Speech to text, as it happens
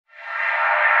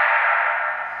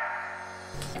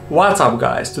What's up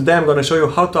guys, today I'm gonna show you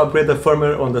how to upgrade the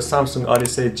firmware on the Samsung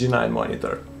Odyssey G9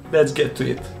 monitor. Let's get to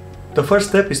it. The first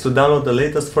step is to download the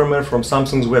latest firmware from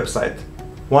Samsung's website,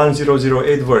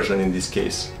 1008 version in this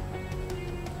case.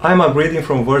 I'm upgrading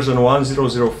from version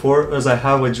 1004 as I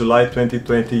have a July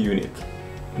 2020 unit.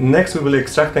 Next we will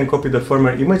extract and copy the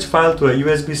firmware image file to a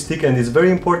USB stick, and it's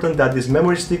very important that this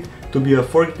memory stick to be a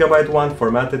 4GB one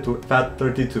formatted to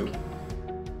FAT32.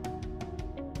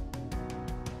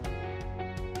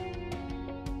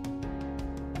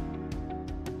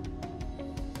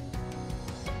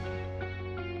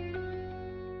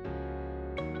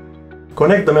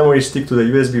 Connect the memory stick to the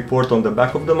USB port on the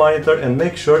back of the monitor and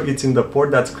make sure it's in the port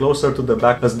that's closer to the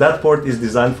back, as that port is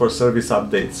designed for service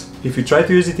updates. If you try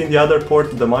to use it in the other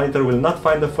port, the monitor will not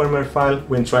find the firmware file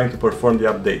when trying to perform the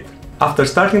update. After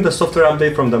starting the software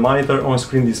update from the monitor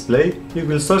on-screen display, it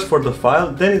will search for the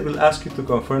file, then it will ask you to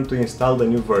confirm to install the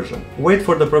new version. Wait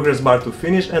for the progress bar to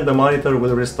finish and the monitor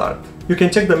will restart. You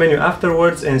can check the menu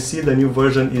afterwards and see the new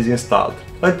version is installed.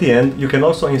 At the end, you can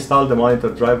also install the monitor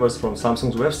drivers from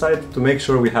Samsung's website to make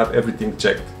sure we have everything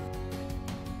checked.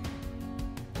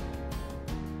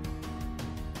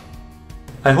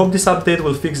 I hope this update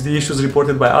will fix the issues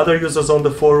reported by other users on the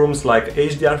forums, like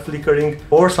HDR flickering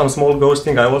or some small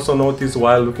ghosting I also noticed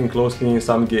while looking closely in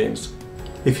some games.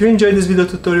 If you enjoyed this video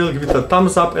tutorial, give it a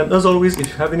thumbs up, and as always, if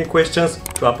you have any questions,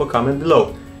 drop a comment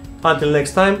below. Until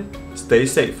next time, stay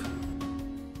safe!